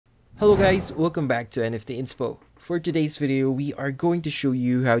Hello guys, welcome back to NFT Inspo. For today's video, we are going to show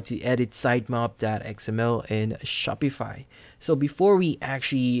you how to edit Sitemap.xml in Shopify. So before we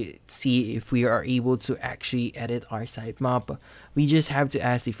actually see if we are able to actually edit our sitemap, we just have to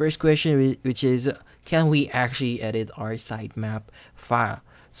ask the first question, which is, can we actually edit our sitemap file?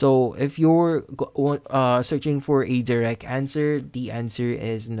 So if you're searching for a direct answer, the answer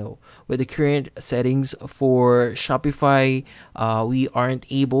is no. With the current settings for Shopify, we aren't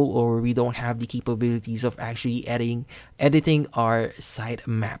able, or we don't have the capabilities of actually editing our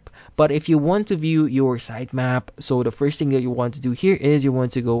sitemap. But if you want to view your sitemap, so the first thing that you want to do here is you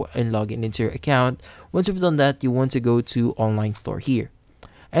want to go and log in into your account. Once you've done that, you want to go to online store here.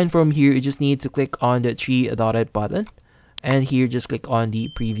 And from here, you just need to click on the three-dotted button. And here, just click on the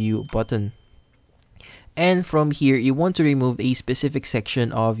preview button. And from here, you want to remove a specific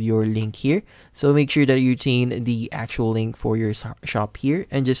section of your link here. So make sure that you retain the actual link for your shop here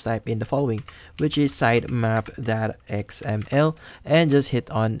and just type in the following, which is sitemap.xml, and just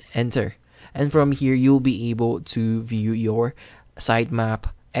hit on enter. And from here, you'll be able to view your sitemap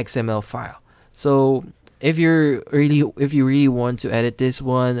XML file. So if you really want to edit this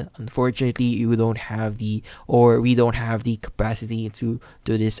one, unfortunately we don't have the capacity to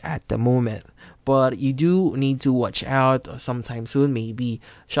do this at the moment. But you do need to watch out. Sometime soon, maybe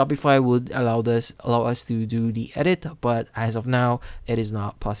Shopify would allow us to do the edit, but as of now, it is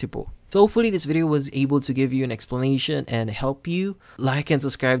not possible. So hopefully this video was able to give you an explanation and help you. Like and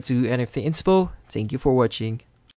subscribe to NFT Inspo. Thank you for watching.